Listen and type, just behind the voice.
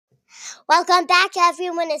Welcome back,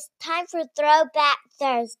 everyone. It's time for Throwback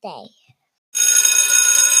Thursday.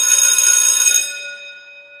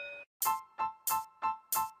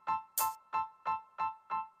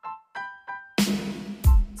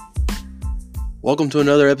 Welcome to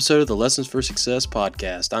another episode of the Lessons for Success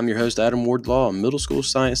podcast. I'm your host, Adam Wardlaw, a middle school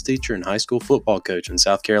science teacher and high school football coach in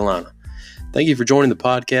South Carolina. Thank you for joining the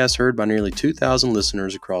podcast, heard by nearly 2,000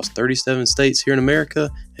 listeners across 37 states here in America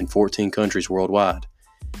and 14 countries worldwide.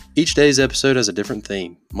 Each day's episode has a different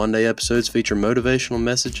theme. Monday episodes feature motivational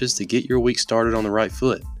messages to get your week started on the right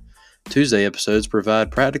foot. Tuesday episodes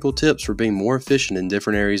provide practical tips for being more efficient in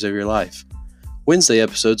different areas of your life. Wednesday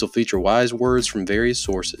episodes will feature wise words from various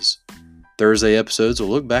sources. Thursday episodes will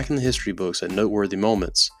look back in the history books at noteworthy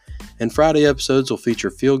moments. And Friday episodes will feature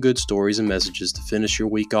feel-good stories and messages to finish your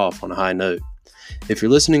week off on a high note. If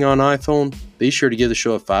you're listening on iPhone, be sure to give the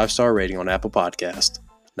show a 5-star rating on Apple Podcast.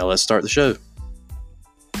 Now let's start the show.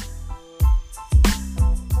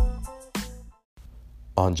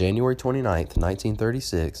 On January 29,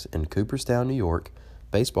 1936, in Cooperstown, New York,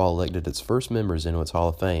 baseball elected its first members into its Hall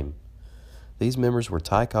of Fame. These members were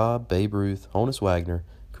Ty Cobb, Babe Ruth, Honus Wagner,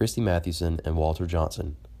 Christy Mathewson, and Walter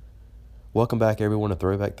Johnson. Welcome back, everyone, to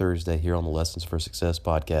Throwback Thursday here on the Lessons for Success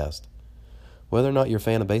podcast. Whether or not you're a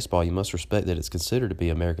fan of baseball, you must respect that it's considered to be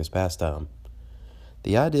America's pastime.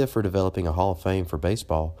 The idea for developing a Hall of Fame for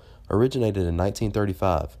baseball originated in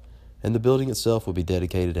 1935, and the building itself would be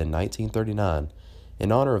dedicated in 1939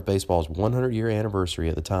 in honor of baseball's 100-year anniversary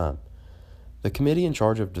at the time. The committee in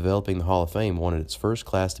charge of developing the Hall of Fame wanted its first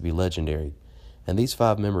class to be legendary, and these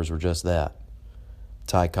 5 members were just that.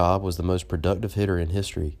 Ty Cobb was the most productive hitter in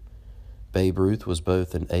history. Babe Ruth was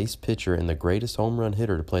both an ace pitcher and the greatest home run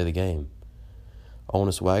hitter to play the game.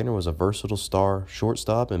 Honus Wagner was a versatile star,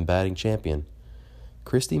 shortstop, and batting champion.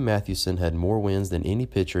 Christy Mathewson had more wins than any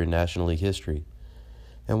pitcher in National League history.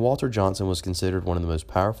 And Walter Johnson was considered one of the most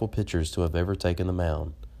powerful pitchers to have ever taken the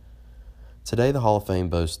mound. Today, the Hall of Fame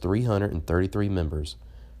boasts 333 members,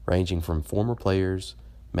 ranging from former players,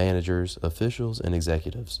 managers, officials, and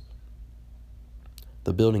executives.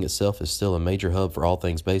 The building itself is still a major hub for all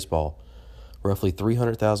things baseball. Roughly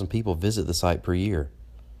 300,000 people visit the site per year.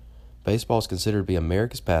 Baseball is considered to be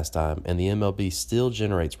America's pastime, and the MLB still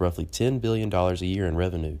generates roughly $10 billion a year in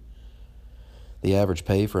revenue. The average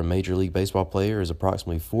pay for a Major League Baseball player is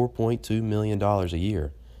approximately $4.2 million a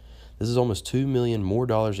year. This is almost $2 million more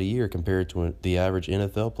dollars a year compared to the average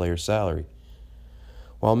NFL player's salary.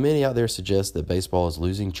 While many out there suggest that baseball is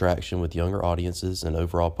losing traction with younger audiences and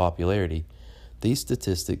overall popularity, these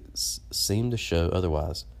statistics seem to show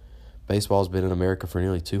otherwise. Baseball has been in America for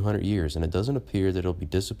nearly 200 years, and it doesn't appear that it will be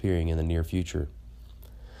disappearing in the near future.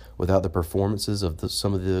 Without the performances of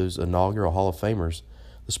some of those inaugural Hall of Famers,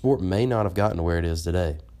 the sport may not have gotten to where it is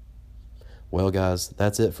today. Well, guys,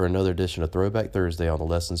 that's it for another edition of Throwback Thursday on the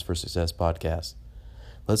Lessons for Success podcast.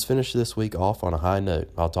 Let's finish this week off on a high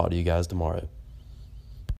note. I'll talk to you guys tomorrow.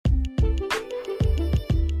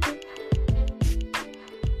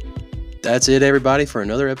 That's it, everybody, for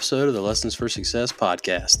another episode of the Lessons for Success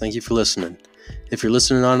podcast. Thank you for listening. If you're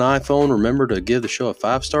listening on an iPhone, remember to give the show a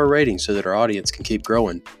 5-star rating so that our audience can keep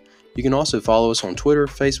growing. You can also follow us on Twitter,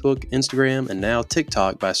 Facebook, Instagram, and now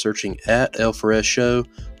TikTok by searching at L4S Show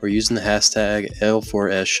or using the hashtag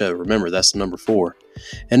L4S Show. Remember, that's the number 4.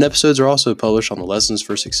 And episodes are also published on the Lessons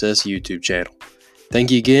for Success YouTube channel.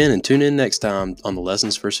 Thank you again, and tune in next time on the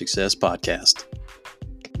Lessons for Success podcast.